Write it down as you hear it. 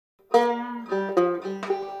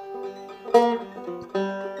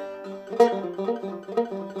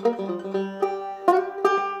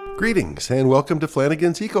Greetings and welcome to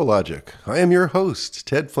Flanagan's Ecologic. I am your host,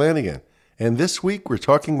 Ted Flanagan, and this week we're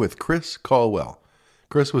talking with Chris Calwell.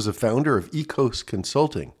 Chris was a founder of Ecos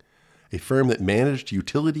Consulting, a firm that managed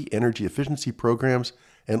utility energy efficiency programs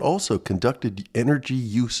and also conducted energy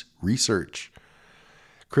use research.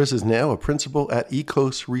 Chris is now a principal at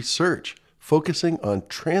Ecos Research, focusing on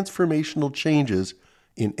transformational changes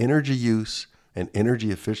in energy use and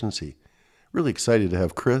energy efficiency. Really excited to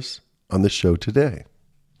have Chris on the show today.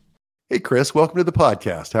 Hey, Chris, welcome to the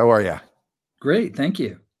podcast. How are you? Great, thank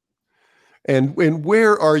you. And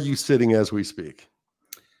where are you sitting as we speak?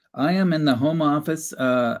 I am in the home office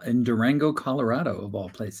in Durango, Colorado, of all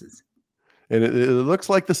places. And it looks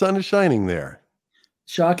like the sun is shining there.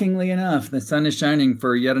 Shockingly enough, the sun is shining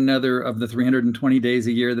for yet another of the 320 days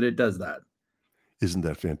a year that it does that. Isn't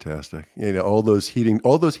that fantastic? You know, all those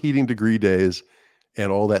heating degree days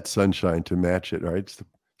and all that sunshine to match it, right? It's the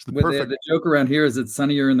perfect. The joke around here is it's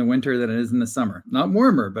sunnier in the winter than it is in the summer. Not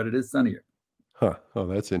warmer, but it is sunnier. Huh. Oh,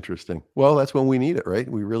 that's interesting. Well, that's when we need it, right?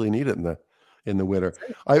 We really need it in the winter.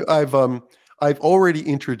 I've already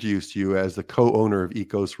introduced you as the co-owner of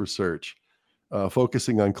Ecos Research,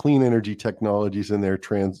 focusing on clean energy technologies and their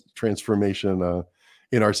transformation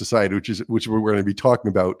in our society, which we're going to be talking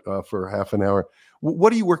about for half an hour.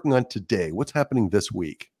 What are you working on today? What's happening this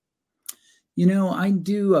week? You know, I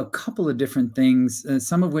do a couple of different things,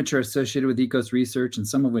 some of which are associated with Ecos Research and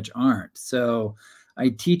some of which aren't. So I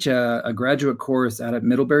teach a graduate course out at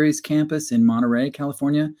Middlebury's campus in Monterey,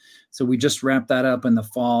 California. So we just wrapped that up in the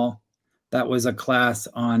fall. That was a class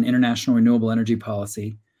on international renewable energy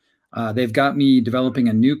policy. They've got me developing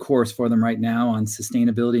a new course for them right now on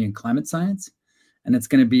sustainability and climate science. And it's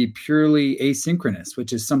going to be purely asynchronous,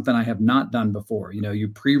 which is something I have not done before. You know, you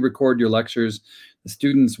pre-record your lectures, the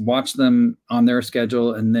students watch them on their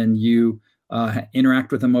schedule, and then you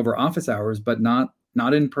interact with them over office hours, but not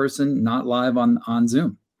in person, not live on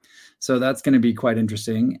Zoom. So that's going to be quite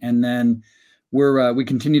interesting. And then we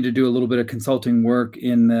continue to do a little bit of consulting work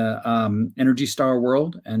in the Energy Star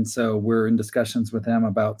world. And so we're in discussions with them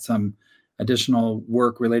about some additional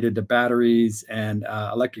work related to batteries and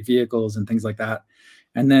electric vehicles and things like that.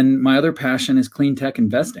 And then my other passion is clean tech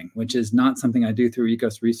investing, which is not something I do through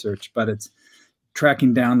Ecos Research, but it's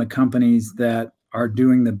tracking down the companies that are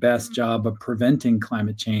doing the best job of preventing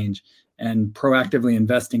climate change and proactively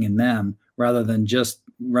investing in them rather than just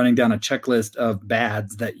running down a checklist of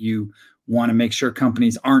bads that you want to make sure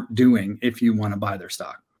companies aren't doing if you want to buy their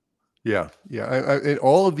stock. Yeah. In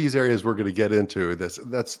all of these areas we're going to get into this.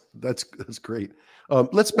 That's great.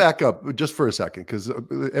 Let's back up just for a second, because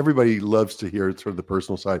everybody loves to hear sort of the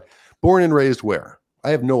personal side. Born and raised where?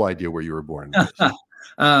 I have no idea where you were born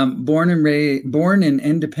and raised. Born in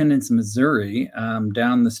Independence, Missouri,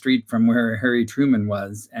 down the street from where Harry Truman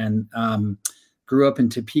was, and grew up in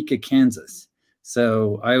Topeka, Kansas.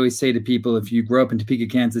 So I always say to people, if you grow up in Topeka,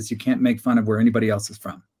 Kansas, you can't make fun of where anybody else is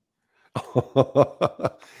from.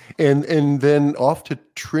 And then off to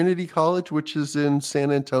Trinity College, which is in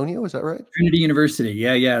San Antonio. Is that right? Trinity University.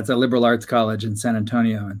 Yeah. It's a liberal arts college in San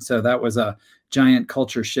Antonio. And so that was a giant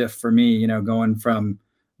culture shift for me, you know, going from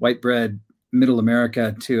white bread, middle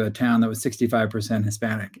America to a town that was 65%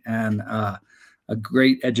 Hispanic. And a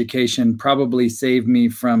great education probably saved me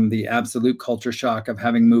from the absolute culture shock of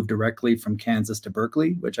having moved directly from Kansas to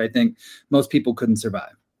Berkeley, which I think most people couldn't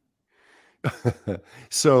survive.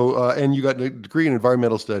 So, and you got a degree in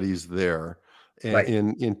environmental studies there Right.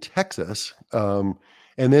 in Texas, and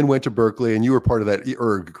then went to Berkeley, and you were part of that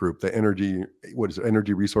ERG group, the Energy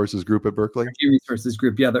Resources Group at Berkeley? Energy Resources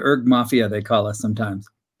Group. Yeah, the ERG Mafia, they call us sometimes.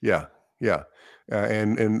 Yeah.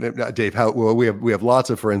 And Dave, we have lots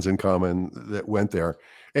of friends in common that went there,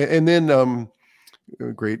 and then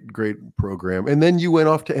great program. And then you went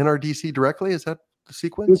off to NRDC directly. Is that the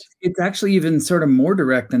sequence? It's actually even sort of more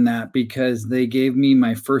direct than that, because they gave me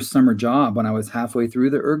my first summer job when I was halfway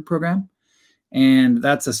through the ERG program. And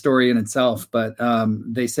that's a story in itself. But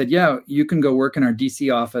they said, yeah, you can go work in our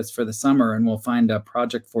DC office for the summer and we'll find a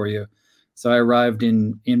project for you. So I arrived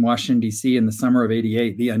in Washington, D.C. in the summer of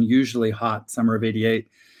 88, the unusually hot summer of 88.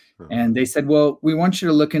 And they said, well, we want you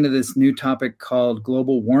to look into this new topic called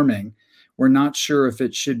global warming. We're not sure if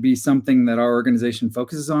it should be something that our organization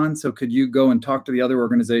focuses on. So could you go and talk to the other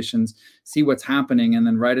organizations, see what's happening, and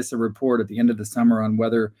then write us a report at the end of the summer on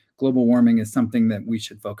whether global warming is something that we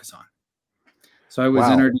should focus on. So I was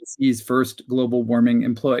NRDC's first global warming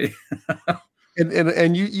employee.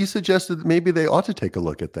 And you suggested that maybe they ought to take a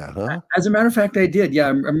look at that, huh? As a matter of fact, I did. Yeah,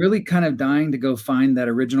 I'm really kind of dying to go find that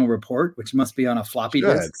original report, which must be on a floppy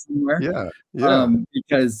disk somewhere. Yeah.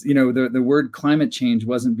 Because, you know, the word climate change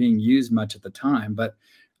wasn't being used much at the time. But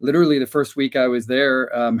literally the first week I was there,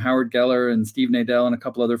 Howard Geller and Steve Nadell and a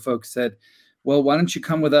couple other folks said, well, why don't you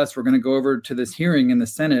come with us? We're going to go over to this hearing in the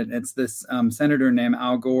Senate. It's this senator named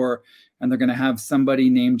Al Gore, and they're going to have somebody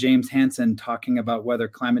named James Hansen talking about whether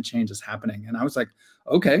climate change is happening. And I was like,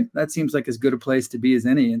 okay, that seems like as good a place to be as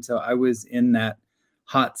any. And so I was in that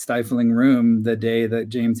hot, stifling room the day that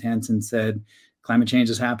James Hansen said, climate change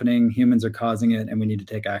is happening, humans are causing it, and we need to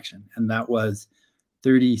take action. And that was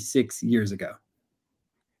 36 years ago.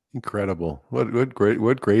 Incredible. What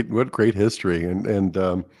great history.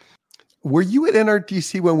 And were you at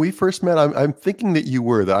NRDC when we first met? I'm thinking that you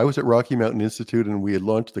were. That I was at Rocky Mountain Institute, and we had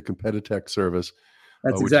launched the Competitech service.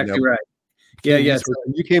 That's exactly right. Yeah. So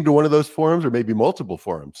you came to one of those forums, or maybe multiple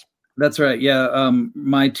forums. That's right. Yeah.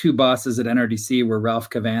 My two bosses at NRDC were Ralph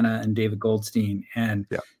Cavanagh and David Goldstein, and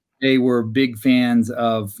they were big fans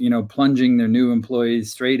of, plunging their new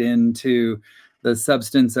employees straight into the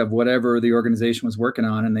substance of whatever the organization was working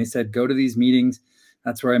on. And they said, go to these meetings.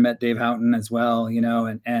 That's where I met Dave Houghton as well,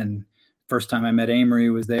 and first time I met Amory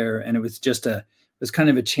was there. And it was just kind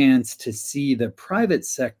of a chance to see the private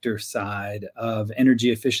sector side of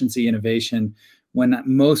energy efficiency innovation, when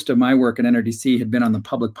most of my work at NRDC had been on the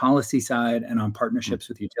public policy side and on partnerships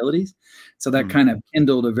with utilities. So that kind of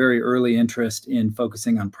kindled a very early interest in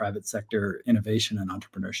focusing on private sector innovation and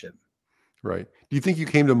entrepreneurship. Right. Do you think you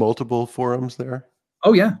came to multiple forums there?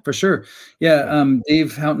 Oh, yeah, for sure. Yeah.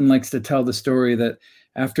 Dave Houghton likes to tell the story that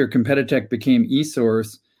after Competitech became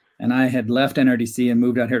eSource and I had left NRDC and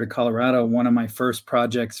moved out here to Colorado, one of my first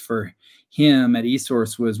projects for him at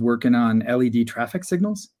eSource was working on LED traffic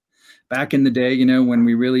signals. Back in the day, when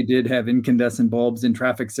we really did have incandescent bulbs in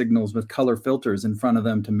traffic signals with color filters in front of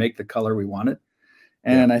them to make the color we wanted.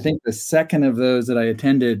 And I think the second of those that I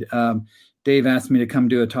attended, Dave asked me to come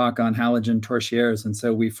do a talk on halogen torchieres. And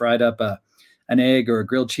so we fried up an egg or a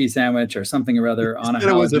grilled cheese sandwich or something or other on a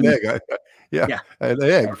halogen. It was an egg. An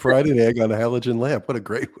egg, fried an egg on a halogen lamp. What a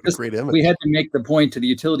great image. We had to make the point to the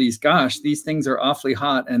utilities, gosh, these things are awfully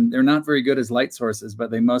hot and they're not very good as light sources,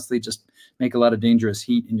 but they mostly just make a lot of dangerous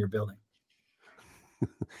heat in your building.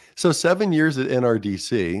 So 7 years at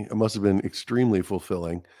NRDC, it must have been extremely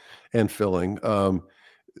fulfilling and filling.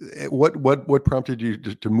 What prompted you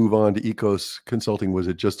to move on to Ecos Consulting? Was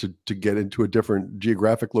it just to get into a different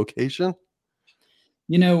geographic location?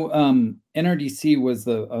 NRDC was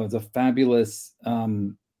a fabulous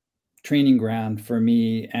training ground for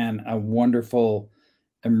me and a wonderful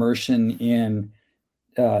immersion in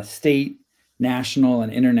state, national,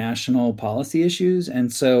 and international policy issues.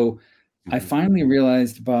 And so I finally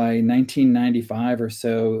realized by 1995 or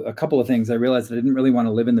so, a couple of things. I realized that I didn't really want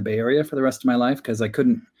to live in the Bay Area for the rest of my life because I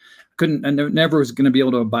never was going to be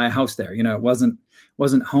able to buy a house there. It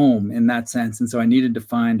wasn't home in that sense. And so I needed to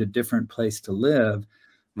find a different place to live.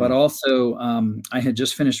 But also, I had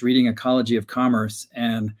just finished reading Ecology of Commerce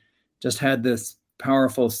and just had this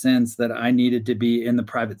powerful sense that I needed to be in the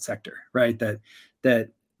private sector, right? That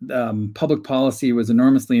public policy was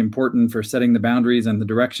enormously important for setting the boundaries and the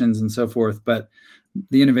directions and so forth, but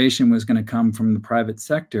the innovation was going to come from the private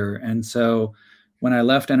sector. And so when I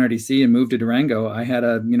left NRDC and moved to Durango, I had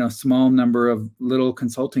a small number of little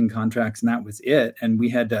consulting contracts, and that was it. And we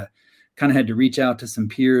had to reach out to some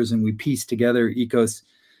peers, and we pieced together Ecos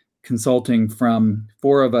Consulting from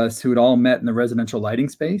four of us who had all met in the residential lighting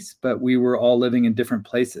space, but we were all living in different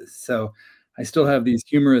places. So I still have these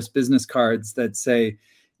humorous business cards that say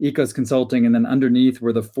Ecos Consulting, and then underneath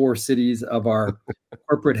were the four cities of our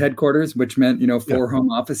corporate headquarters, which meant four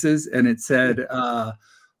home offices, and it said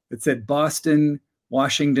Boston,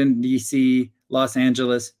 Washington D.C., Los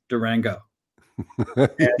Angeles, Durango.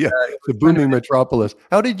 The booming metropolis.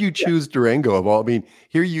 How did you choose Durango of all? I mean,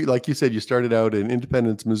 here you, like you said, you started out in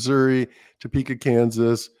Independence, Missouri, Topeka,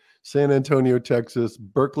 Kansas, San Antonio, Texas,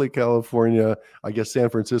 Berkeley, California. I guess San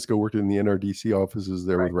Francisco, worked in the NRDC offices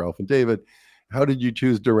there with Ralph and David. How did you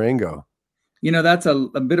choose Durango? That's a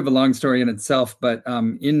bit of a long story in itself, but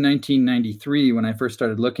in 1993, when I first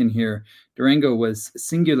started looking here, Durango was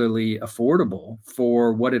singularly affordable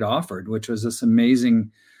for what it offered, which was this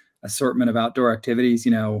amazing assortment of outdoor activities,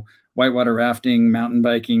 whitewater rafting, mountain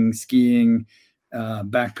biking, skiing,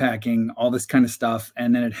 backpacking, all this kind of stuff.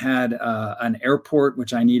 And then it had an airport,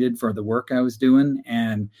 which I needed for the work I was doing,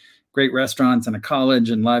 and great restaurants and a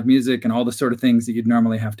college and live music and all the sort of things that you'd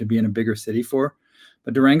normally have to be in a bigger city for.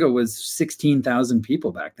 But Durango was 16,000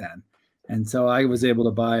 people back then. And so I was able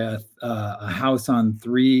to buy a house on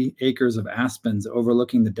 3 acres of aspens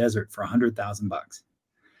overlooking the desert for $100,000.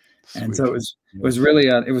 And so it was really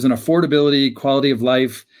it was an affordability, quality of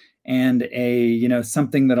life, and a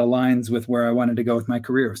something that aligns with where I wanted to go with my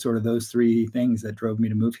career. Sort of those 3 things that drove me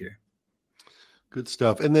to move here. Good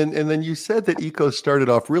stuff. And then you said that Eco started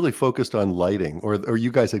off really focused on lighting, or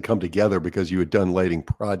you guys had come together because you had done lighting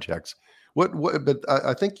projects. What? But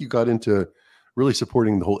I think you got into really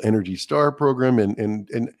supporting the whole Energy Star program,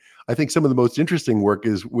 and I think some of the most interesting work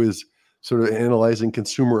is was sort of analyzing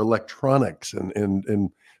consumer electronics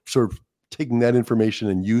and sort of taking that information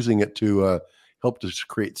and using it to help to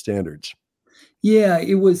create standards. Yeah,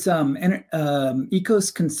 it was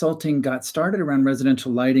Ecos Consulting got started around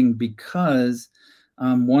residential lighting because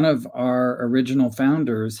one of our original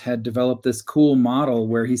founders had developed this cool model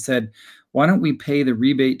where he said, why don't we pay the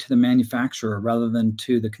rebate to the manufacturer rather than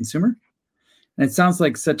to the consumer? And it sounds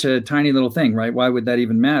like such a tiny little thing, right? Why would that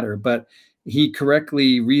even matter? But he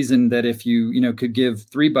correctly reasoned that if you could give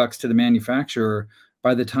 $3 to the manufacturer,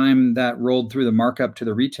 by the time that rolled through the markup to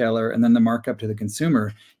the retailer and then the markup to the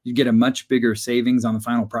consumer, you get a much bigger savings on the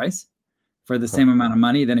final price for the Huh. same amount of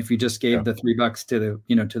money than if you just Yeah. gave the $3 to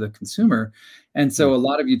the consumer. And Hmm. so a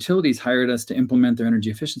lot of utilities hired us to implement their energy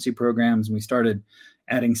efficiency programs. And we started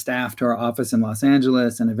adding staff to our office in Los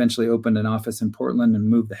Angeles and eventually opened an office in Portland and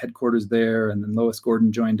moved the headquarters there. And then Lois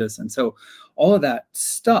Gordon joined us. And so all of that Hmm.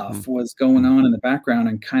 stuff was going Hmm. on in the background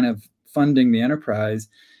and kind of funding the enterprise.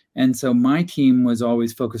 And so my team was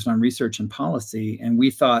always focused on research and policy. And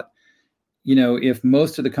we thought, if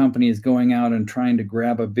most of the company is going out and trying to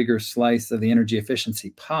grab a bigger slice of the energy efficiency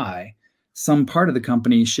pie, some part of the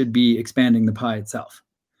company should be expanding the pie itself.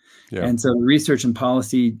 Yeah. And so the research and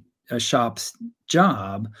policy shop's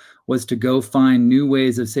job was to go find new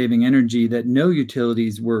ways of saving energy that no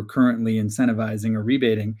utilities were currently incentivizing or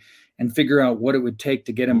rebating, and figure out what it would take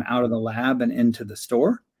to get Hmm. them out of the lab and into the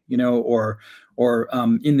store, or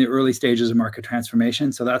in the early stages of market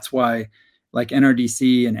transformation. So that's why like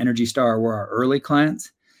NRDC and Energy Star were our early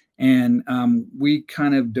clients. And we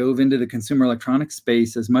kind of dove into the consumer electronics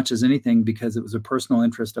space as much as anything because it was a personal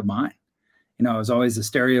interest of mine. I was always a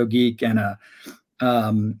stereo geek and a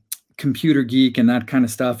um, computer geek and that kind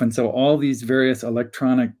of stuff. And so all these various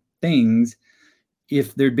electronic things,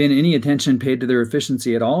 if there'd been any attention paid to their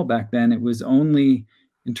efficiency at all back then, it was only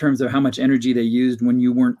in terms of how much energy they used when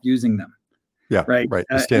you weren't using them, Yeah, right? right.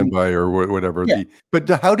 The And standby or whatever. yeah, But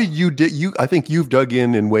how did you did you? I think you've dug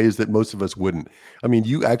in ways that most of us wouldn't. I mean,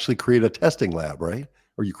 you actually create a testing lab, right?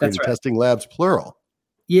 Or you that's created right. testing labs, plural.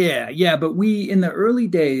 Yeah, yeah. But we, in the early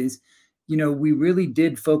days, we really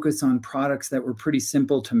did focus on products that were pretty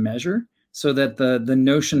simple to measure so that the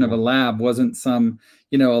notion of Mhm. a lab wasn't some,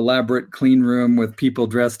 elaborate clean room with people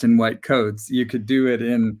dressed in white coats. You could do it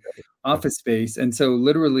in Yeah, office space. And so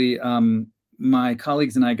literally, my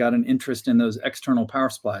colleagues and I got an interest in those external power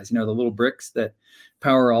supplies, the little bricks that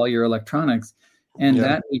power all your electronics. And yeah.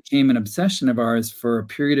 that became an obsession of ours for a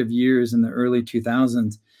period of years in the early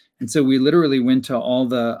 2000s. And so we literally went to all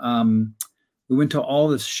the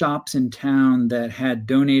shops in town that had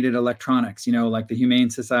donated electronics, like the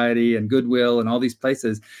Humane Society and Goodwill and all these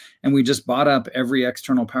places. And we just bought up every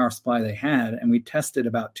external power supply they had, and we tested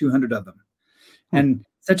about 200 of them. Hmm. And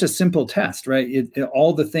such a simple test, right?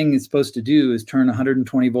 All the thing is supposed to do is turn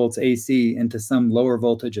 120 volts AC into some lower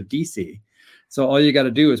voltage of DC. So all you got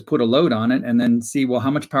to do is put a load on it and then see, well,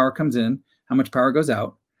 how much power comes in, how much power goes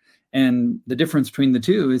out. And the difference between the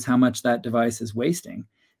two is how much that device is wasting.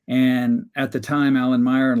 And at the time, Alan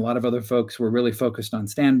Meyer and a lot of other folks were really focused on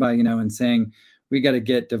standby, and saying we got to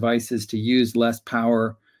get devices to use less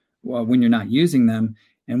power when you're not using them.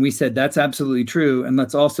 And we said that's absolutely true. And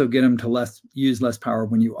let's also get them to use less power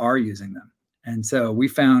when you are using them. And so we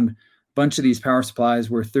found a bunch of these power supplies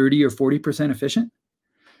were 30 or 40% efficient,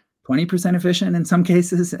 20% efficient in some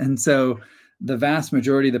cases. And so the vast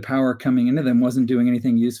majority of the power coming into them wasn't doing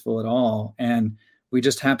anything useful at all. And we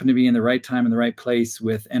just happened to be in the right time in the right place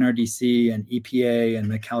with NRDC and EPA and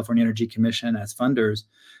the California Energy Commission as funders,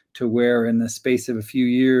 to where in the space of a few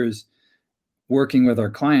years, working with our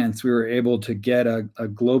clients, we were able to get a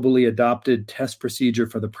globally adopted test procedure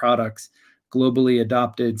for the products, globally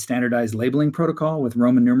adopted standardized labeling protocol with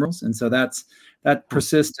Roman numerals. And so that Hmm.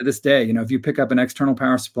 persists to this day. If you pick up an external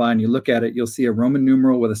power supply and you look at it, you'll see a Roman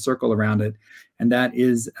numeral with a circle around it. And that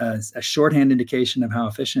is a shorthand indication of how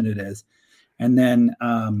efficient it is. And then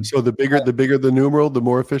So the bigger the numeral, the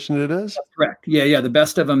more efficient it is. correct. Yeah, yeah. The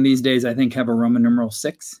best of them these days, I think, have a Roman numeral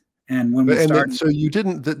 6. And when we And then, started, so you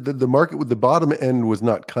didn't the market with the bottom end was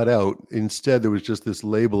not cut out. Instead, there was just this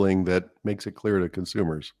labeling that makes it clear to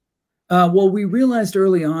consumers. well, we realized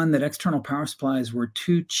early on that external power supplies were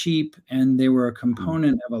too cheap and they were a Mm.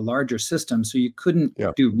 component of a larger system. So you couldn't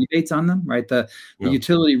Yeah, do rebates on them, right? The yeah.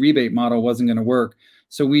 utility rebate model wasn't going to work.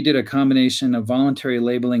 So we did a combination of voluntary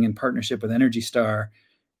labeling in partnership with Energy Star,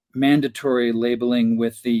 mandatory labeling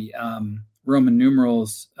with the Roman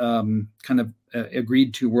numerals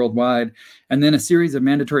agreed to worldwide, and then a series of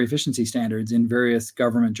mandatory efficiency standards in various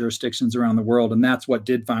government jurisdictions around the world. And that's what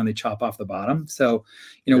did finally chop off the bottom. So,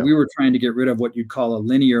 we were trying to get rid of what you'd call a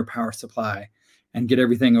linear power supply and get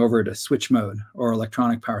everything over to switch mode or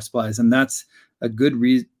electronic power supplies. And that's a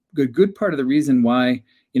good part of the reason why,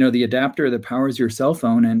 the adapter that powers your cell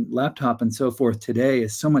phone and laptop and so forth today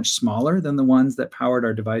is so much smaller than the ones that powered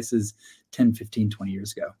our devices 10, 15, 20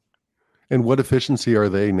 years ago. And what efficiency are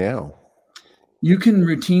they now? You can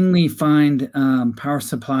routinely find power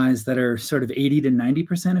supplies that are sort of 80 to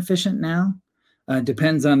 90% efficient now.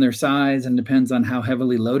 Depends on their size and depends on how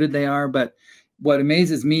heavily loaded they are. But what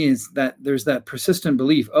amazes me is that there's that persistent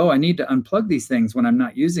belief, I need to unplug these things when I'm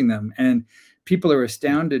not using them. And people are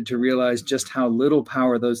astounded to realize just how little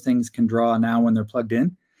power those things can draw now when they're plugged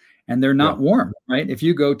in. And they're not warm, right? If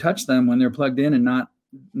you go touch them when they're plugged in and not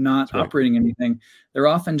operating anything, they're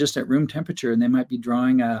often just at room temperature, and they might be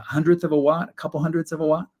drawing a hundredth of a watt, a couple hundredths of a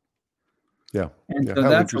watt. Yeah. And so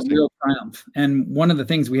that's a real triumph. And one of the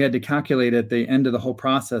things we had to calculate at the end of the whole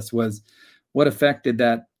process was what effect did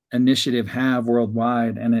that initiative have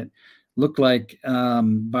worldwide? And it looked like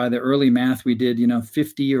by the early math we did,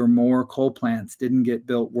 50 or more coal plants didn't get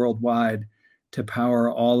built worldwide to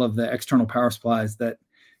power all of the external power supplies that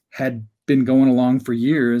had been going along for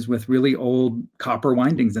years with really old copper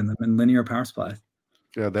windings in them and linear power supplies.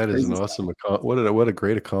 Yeah, that is an awesome, what a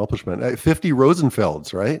great accomplishment. 50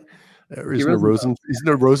 Rosenfelds, right? Isn't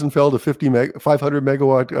a Rosenfeld a 500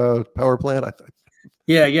 megawatt power plant?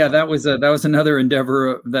 Yeah, that was another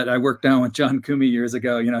endeavor that I worked on with John Kumi years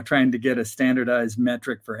ago, trying to get a standardized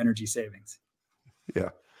metric for energy savings. Yeah.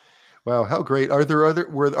 Wow, how great.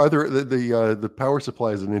 The power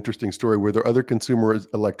supply is an interesting story. Were there other consumer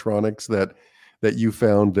electronics that you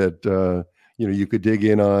found that you could dig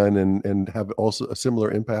in on and have also a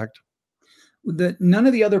similar impact? None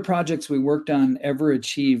of the other projects we worked on ever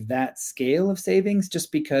achieved that scale of savings,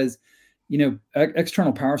 just because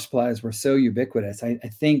external power supplies were so ubiquitous. I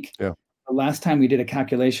think the last time we did a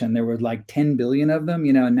calculation, there were like 10 billion of them,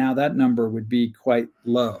 and now that number would be quite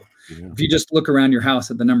low. Yeah. If you just look around your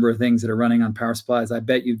house at the number of things that are running on power supplies, I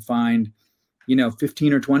bet you'd find,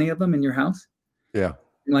 15 or 20 of them in your house. Yeah.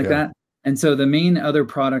 Like that. And so the main other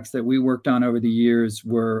products that we worked on over the years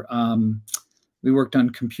were, we worked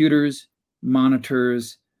on computers,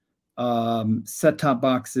 monitors, set-top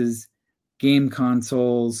boxes, game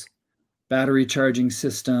consoles, battery charging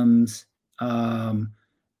systems.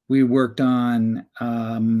 We worked on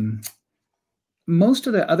most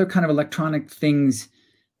of the other kind of electronic things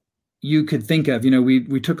you could think of.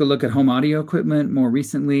 We took a look at home audio equipment more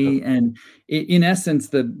recently, and in essence,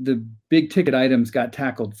 the big ticket items got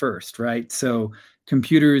tackled first, right? So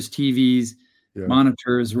computers, TVs,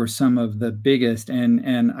 monitors were some of the biggest.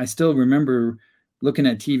 And I still remember looking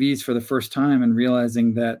at TVs for the first time and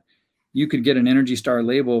realizing that you could get an Energy Star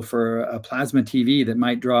label for a plasma TV that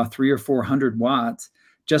might draw 300 or 400 watts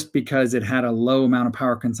just because it had a low amount of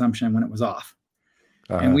power consumption when it was off.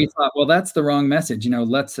 And we thought, well, that's the wrong message.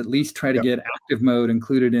 Let's at least try to get active mode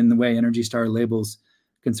included in the way Energy Star labels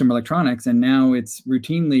consumer electronics. And now it's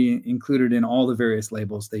routinely included in all the various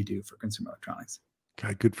labels they do for consumer electronics.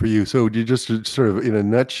 God, good for you. So you just sort of, in a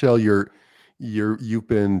nutshell, you've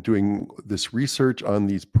been doing this research on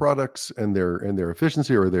these products and their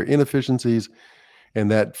efficiency or their inefficiencies,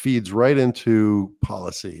 and that feeds right into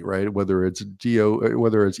policy, right? Whether it's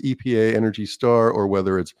whether it's EPA, Energy Star, or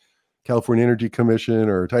whether it's California Energy Commission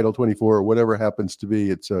or Title 24 or whatever happens to be.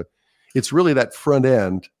 It's really that front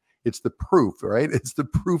end. It's the proof, right? It's the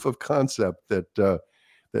proof of concept that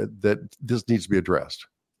this needs to be addressed.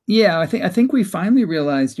 Yeah, I think we finally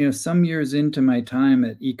realized, some years into my time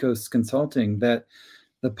at Ecos Consulting, that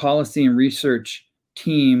the policy and research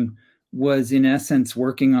team was in essence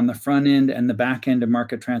working on the front end and the back end of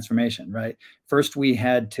market transformation, right? First, we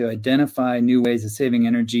had to identify new ways of saving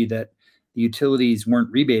energy that the utilities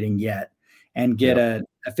weren't rebating yet, and get an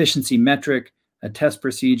efficiency metric, a test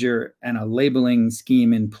procedure, and a labeling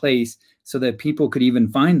scheme in place so that people could even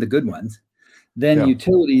find the good ones. Then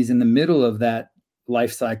utilities in the middle of that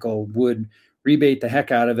life cycle would rebate the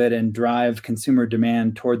heck out of it and drive consumer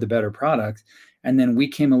demand toward the better products. And then we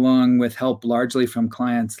came along with help largely from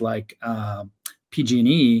clients like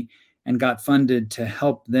PG&E, and got funded to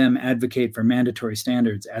help them advocate for mandatory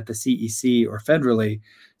standards at the CEC or federally,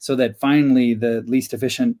 so that finally the least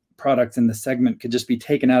efficient products in the segment could just be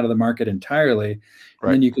taken out of the market entirely.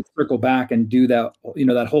 And then you could circle back and do that,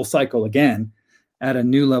 that whole cycle again at a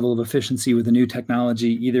new level of efficiency with a new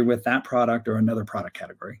technology, either with that product or another product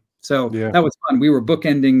category. So Yeah. that was fun. We were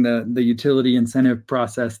bookending the utility incentive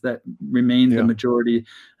process that remained the Yeah. majority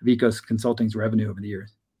of Ecos Consulting's revenue over the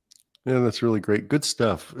years. Yeah, that's really great. Good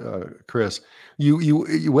stuff, Chris.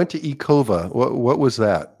 You went to Ecova. What was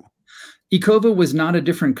that? Ecova was not a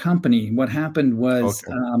different company. What happened was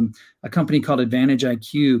Okay, a company called Advantage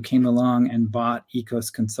IQ came along and bought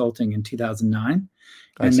Ecos Consulting in 2009.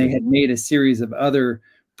 I And they see. had made a series of other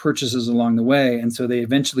purchases along the way. And so they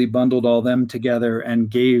eventually bundled all them together and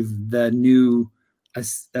gave the new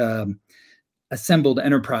assembled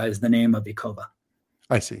enterprise the name of Ecova.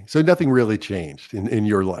 I see. So nothing really changed in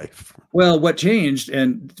your life. Well, what changed,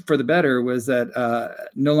 and for the better, was that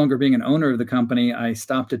no longer being an owner of the company, I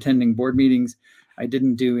stopped attending board meetings. I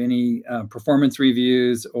didn't do any performance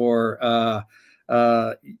reviews or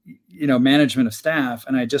management of staff,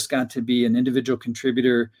 and I just got to be an individual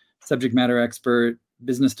contributor, subject matter expert,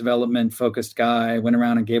 business development focused guy. I went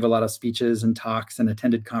around and gave a lot of speeches and talks and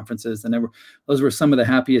attended conferences, and those were some of the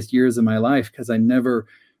happiest years of my life because I never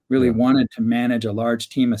really Yeah. wanted to manage a large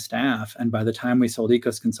team of staff. And by the time we sold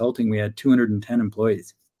Ecos Consulting, we had 210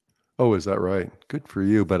 employees. Oh, is that right? Good for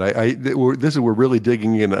you. But we're really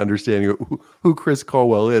digging in and understanding who Chris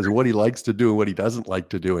Calwell is, what he likes to do, and what he doesn't like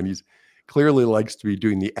to do, and he's clearly likes to be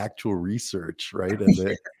doing the actual research, right,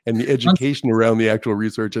 and the education around the actual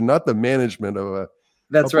research, and not the management of a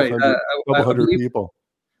That's couple right. hundred people.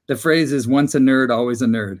 The phrase is once a nerd, always a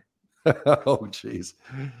nerd. Oh, geez.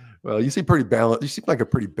 Well, you seem pretty balanced. You seem like a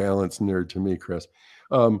pretty balanced nerd to me, Chris.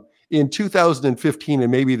 In 2015,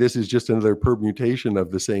 and maybe this is just another permutation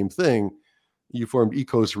of the same thing, you formed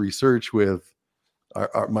Ecos Research with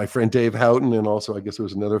my friend Dave Houghton, and also I guess it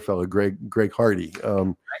was another fellow, Greg Hardy.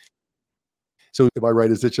 So am I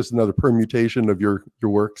right? Is it just another permutation of your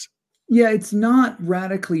works? Yeah, it's not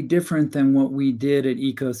radically different than what we did at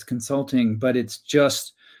Ecos Consulting, but it's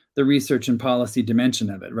just the research and policy dimension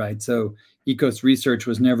of it, right? So Ecos Research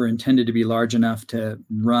was never intended to be large enough to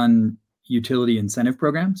run utility incentive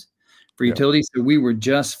programs for utilities. So we were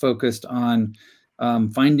just focused on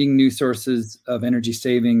finding new sources of energy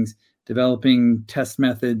savings, developing test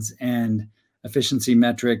methods and efficiency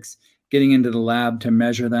metrics, getting into the lab to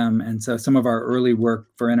measure them. And so some of our early work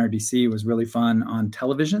for NRDC was really fun on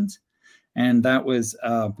televisions. And that was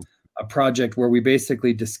a project where we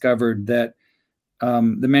basically discovered that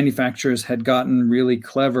the manufacturers had gotten really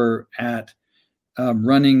clever at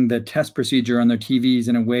running the test procedure on their TVs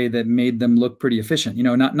in a way that made them look pretty efficient.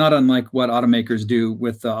 Not unlike what automakers do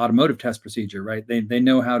with the automotive test procedure, right? They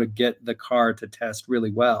know how to get the car to test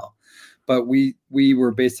really well. But we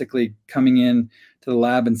were basically coming in to the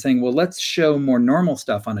lab and saying, well, let's show more normal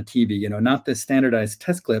stuff on a TV, not this standardized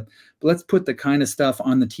test clip, but let's put the kind of stuff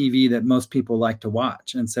on the TV that most people like to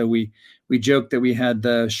watch. And so we joked that we had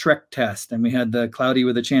the Shrek test and we had the Cloudy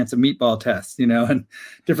with a Chance of Meatball test, and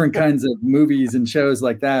different kinds of movies and shows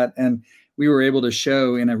like that. And we were able to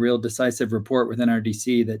show in a real decisive report within our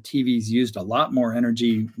DC that TVs used a lot more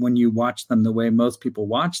energy when you watch them the way most people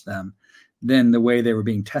watch them than the way they were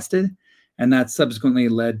being tested. And that subsequently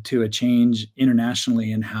led to a change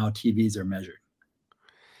internationally in how TVs are measured.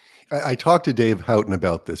 I talked to Dave Houghton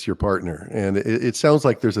about this, your partner, and it sounds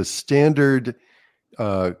like there's a standard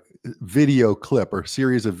video clip or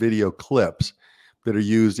series of video clips that are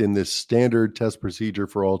used in this standard test procedure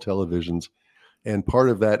for all televisions. And part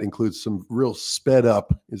of that includes some real sped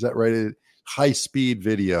up, is that right? High speed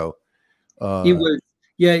video. It was.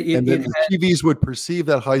 Yeah, and then the TVs would perceive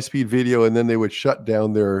that high-speed video, and then they would shut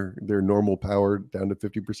down their normal power down to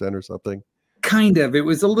 50% or something. Kind of. It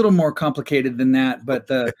was a little more complicated than that, but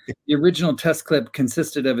the original test clip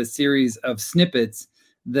consisted of a series of snippets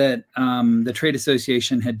that the trade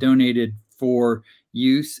association had donated for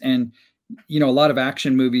use. And, a lot of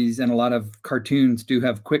action movies and a lot of cartoons do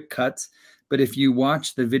have quick cuts. But if you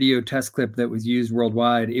watch the video test clip that was used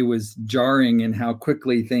worldwide, it was jarring in how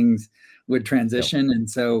quickly things would transition. Yep. And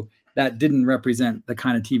so that didn't represent the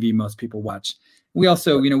kind of TV most people watch. We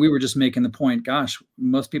also, we were just making the point, gosh,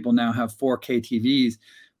 most people now have 4K TVs.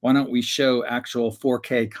 Why don't we show actual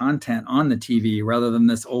 4K content on the TV rather than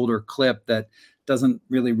this older clip that doesn't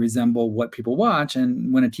really resemble what people watch?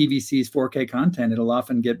 And when a TV sees 4K content, it'll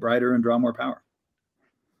often get brighter and draw more power.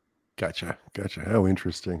 Gotcha. How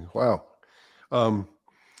interesting. Wow.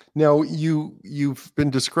 Now you've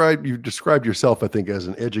described yourself, I think, as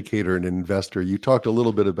an educator and an investor. You talked a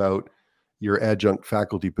little bit about your adjunct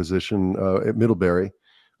faculty position at Middlebury.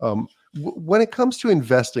 When it comes to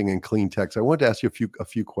investing in clean techs, I wanted to ask you a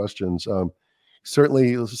few questions.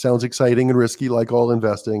 Certainly, it sounds exciting and risky, like all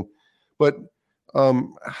investing, but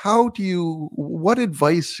what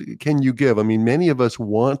advice can you give? I mean, many of us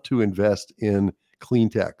want to invest in clean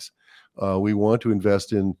techs. We want to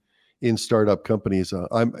invest in in startup companies.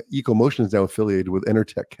 EcoMotion is now affiliated with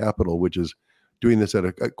Enertech Capital, which is doing this at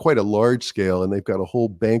quite a large scale, and they've got a whole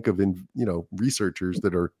bank of researchers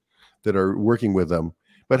that are working with them.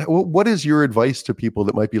 But what is your advice to people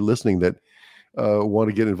that might be listening that want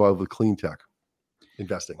to get involved with clean tech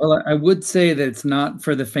investing? Well, I would say that it's not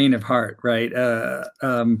for the faint of heart, right?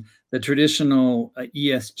 The traditional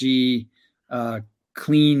ESG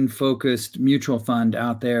clean focused mutual fund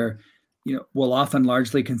out there, will often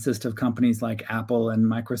largely consist of companies like Apple and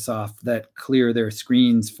Microsoft that clear their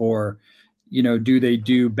screens for, do they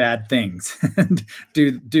do bad things?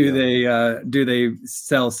 do they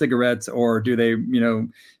sell cigarettes, or do they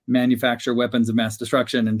manufacture weapons of mass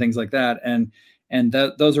destruction and things like that? And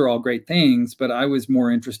those are all great things, but I was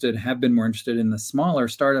have been more interested in the smaller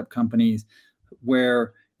startup companies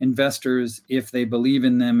where investors, if they believe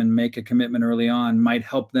in them and make a commitment early on, might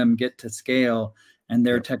help them get to scale, and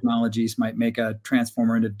their technologies might make a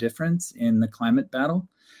transformative difference in the climate battle.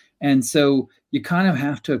 And so you kind of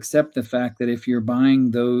have to accept the fact that if you're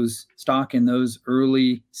buying those stock in those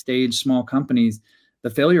early stage small companies, the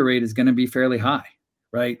failure rate is going to be fairly high,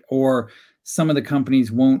 right? Or some of the companies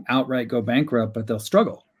won't outright go bankrupt, but they'll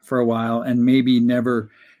struggle for a while and maybe never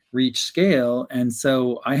reach scale. And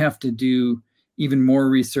so I have to do even more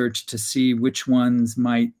research to see which ones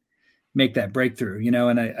might make that breakthrough,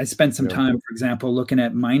 and I spent some time, for example, looking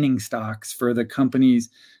at mining stocks for the companies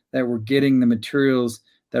that were getting the materials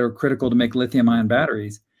that are critical to make lithium ion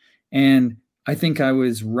batteries. And I think I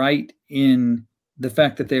was right in the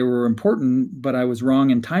fact that they were important, but I was wrong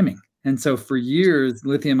in timing. And so for years,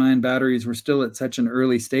 lithium ion batteries were still at such an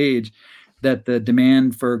early stage that the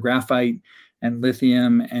demand for graphite and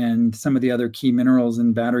lithium and some of the other key minerals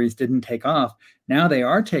in batteries didn't take off. Now they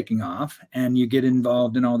are taking off, and you get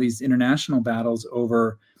involved in all these international battles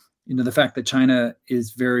over, the fact that China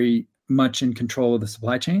is very much in control of the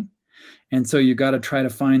supply chain. And so you got to try to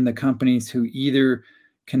find the companies who either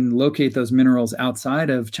can locate those minerals outside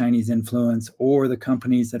of Chinese influence, or the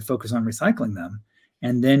companies that focus on recycling them.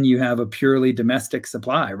 And then you have a purely domestic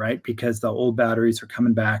supply, right? Because the old batteries are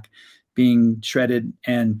coming back, being shredded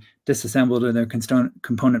and disassembled in their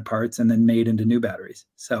component parts and then made into new batteries.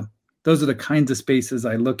 So those are the kinds of spaces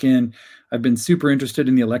I look in. I've been super interested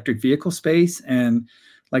in the electric vehicle space. And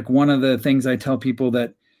like one of the things I tell people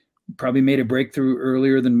that probably made a breakthrough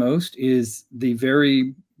earlier than most is the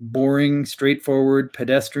very boring, straightforward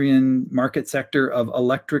pedestrian market sector of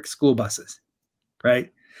electric school buses,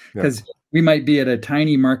 right? Because we might be at a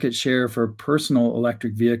tiny market share for personal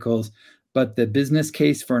electric vehicles, but the business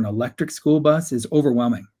case for an electric school bus is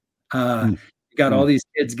overwhelming. You got all these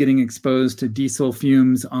kids getting exposed to diesel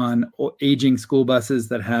fumes on aging school buses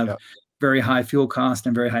that have very high fuel cost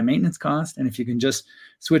and very high maintenance cost. And if you can just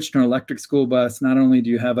switch to an electric school bus, not only do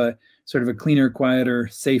you have a sort of a cleaner, quieter,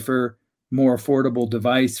 safer, more affordable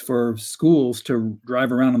device for schools to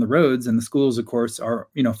drive around on the roads, and the schools, of course, are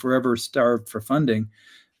forever starved for funding.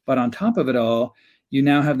 But on top of it all, you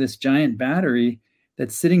now have this giant battery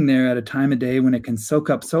that's sitting there at a time of day when it can soak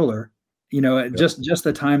up solar, just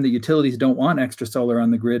the time that utilities don't want extra solar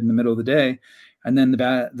on the grid in the middle of the day. And then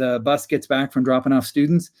the bus gets back from dropping off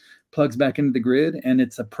students, plugs back into the grid, and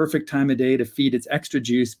it's a perfect time of day to feed its extra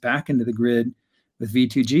juice back into the grid with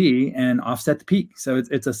V2G and offset the peak. So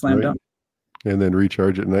it's a slam dunk. And then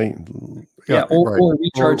recharge at night. Or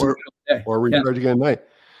recharge or recharge again at night.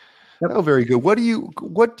 Yep. Oh, very good. What do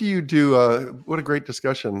you do? What a great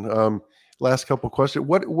discussion. Last couple of questions.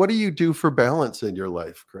 What do you do for balance in your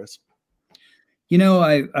life, Chris?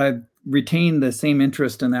 I've retained the same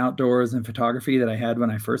interest in the outdoors and photography that I had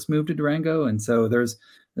when I first moved to Durango. And so there's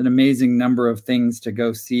an amazing number of things to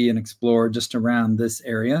go see and explore just around this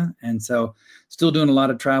area. And so still doing a lot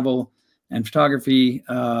of travel and photography.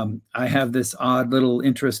 I have this odd little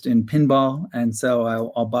interest in pinball. And so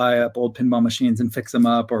I'll buy up old pinball machines and fix them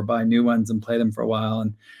up, or buy new ones and play them for a while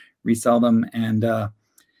and resell them. And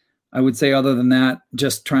I would say, other than that,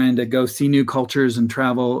 just trying to go see new cultures and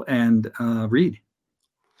travel and read.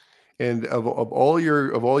 And of all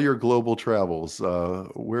your global travels,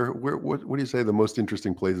 what do you say the most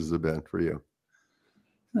interesting places have been for you?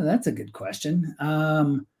 Well, that's a good question.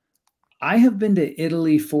 I have been to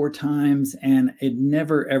Italy 4 times, and it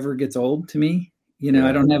never ever gets old to me.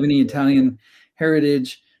 I don't have any Italian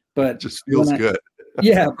heritage, but it just feels good.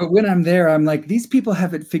 But when I'm there, I'm like, these people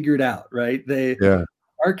have it figured out, right?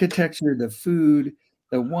 Architecture, the food,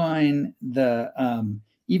 the wine, the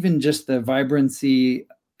even just the vibrancy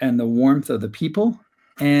and the warmth of the people.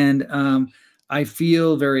 And I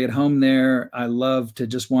feel very at home there. I love to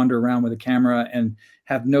just wander around with a camera and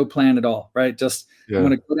have no plan at all, right? Just I'm Yeah.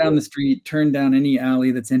 going to go down the street, turn down any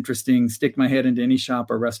alley that's interesting, stick my head into any shop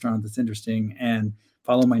or restaurant that's interesting, and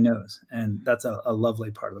follow my nose. And that's a lovely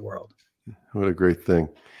part of the world. What a great thing.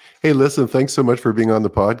 Hey, listen, thanks so much for being on the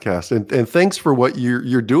podcast, and thanks for what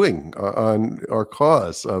you're doing on our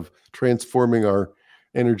cause of transforming our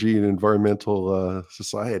energy and environmental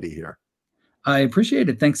society here. I appreciate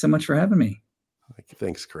it. Thanks so much for having me.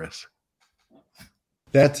 Thanks, Chris.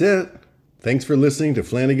 That's it. Thanks for listening to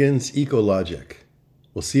Flanagan's Ecologic.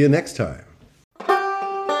 We'll see you next time.